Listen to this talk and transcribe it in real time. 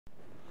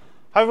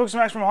Hi folks,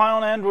 Max from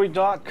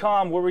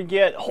HighOnAndroid.com, where we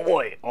get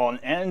Hoi on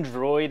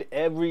Android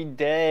every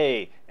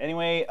day.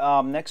 Anyway,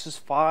 Nexus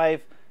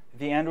 5,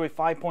 the Android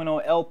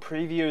 5.0 L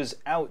Preview is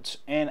out,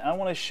 and I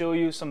want to show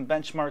you some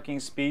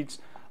benchmarking speeds.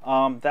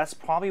 That's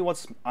probably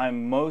what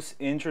I'm most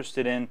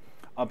interested in,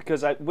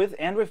 because with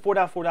Android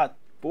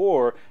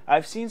 4.4.4,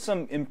 I've seen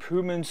some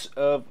improvements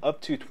of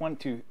up to 20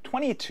 to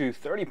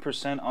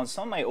 30% on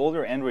some of my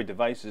older Android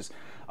devices.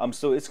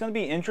 So it's going to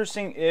be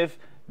interesting if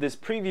this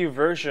preview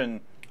version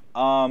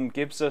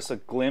gives us a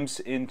glimpse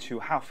into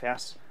how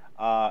fast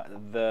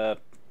the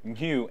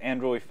new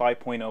Android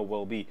 5.0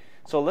 will be.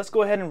 So let's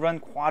go ahead and run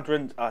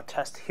Quadrant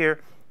test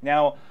here.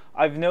 Now,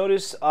 I've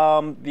noticed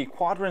the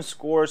Quadrant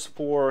scores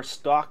for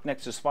stock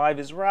Nexus 5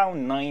 is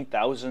around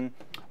 9,000.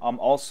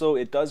 Also,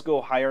 it does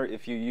go higher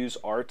if you use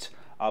ART,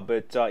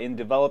 but in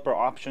developer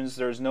options,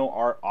 there's no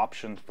ART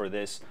option for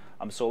this.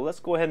 So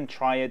let's go ahead and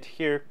try it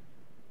here.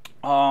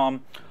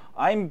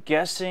 I'm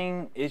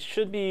guessing it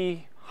should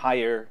be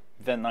higher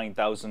than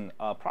 9,000.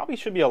 Probably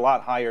should be a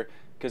lot higher,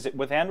 because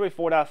with Android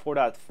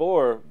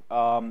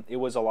 4.4.4 it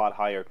was a lot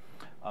higher.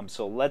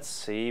 So let's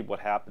see what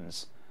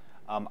happens.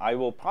 I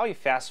will probably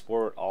fast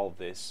forward all of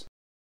this.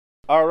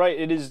 Alright,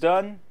 it is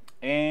done,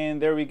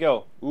 and there we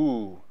go.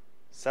 Ooh,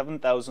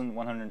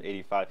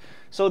 7,185.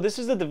 So this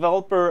is the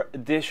developer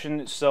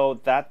edition, so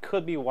that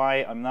could be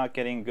why I'm not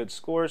getting good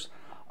scores.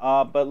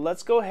 But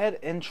let's go ahead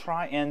and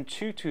try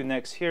Antutu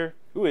next here.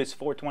 Ooh, it's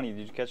 420.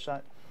 Did you catch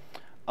that?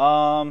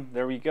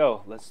 There we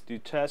go. Let's do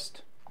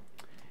test,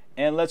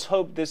 and let's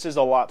hope this is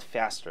a lot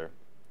faster.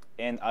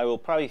 And I will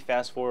probably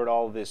fast forward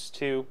all of this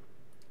too,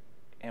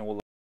 and we'll.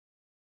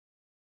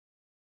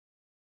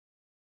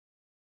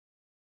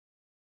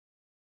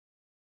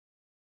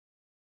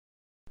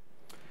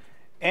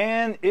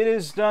 And it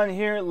is done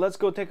here. Let's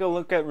go take a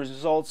look at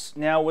results.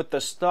 Now with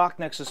the stock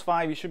Nexus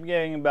 5, you should be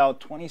getting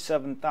about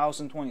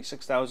 27,000,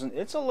 26,000.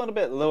 It's a little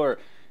bit lower,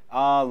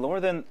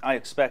 lower than I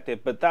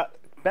expected, but that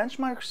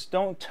benchmarks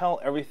don't tell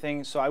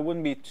everything, so I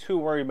wouldn't be too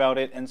worried about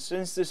it. And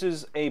since this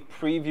is a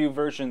preview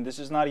version, this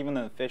is not even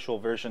an official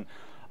version,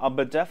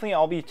 but definitely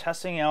I'll be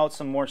testing out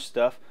some more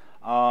stuff,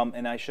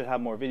 and I should have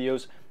more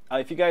videos.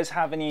 If you guys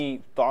have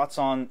any thoughts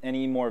on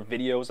any more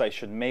videos I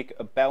should make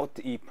about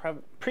the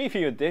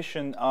preview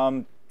edition,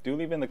 do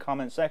leave in the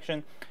comment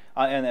section.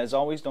 And as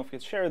always, don't forget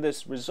to share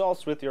this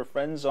results with your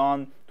friends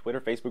on Twitter,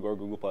 Facebook, or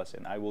Google+.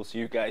 And I will see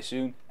you guys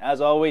soon.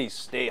 As always,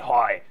 stay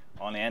high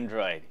on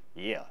Android.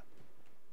 Yeah.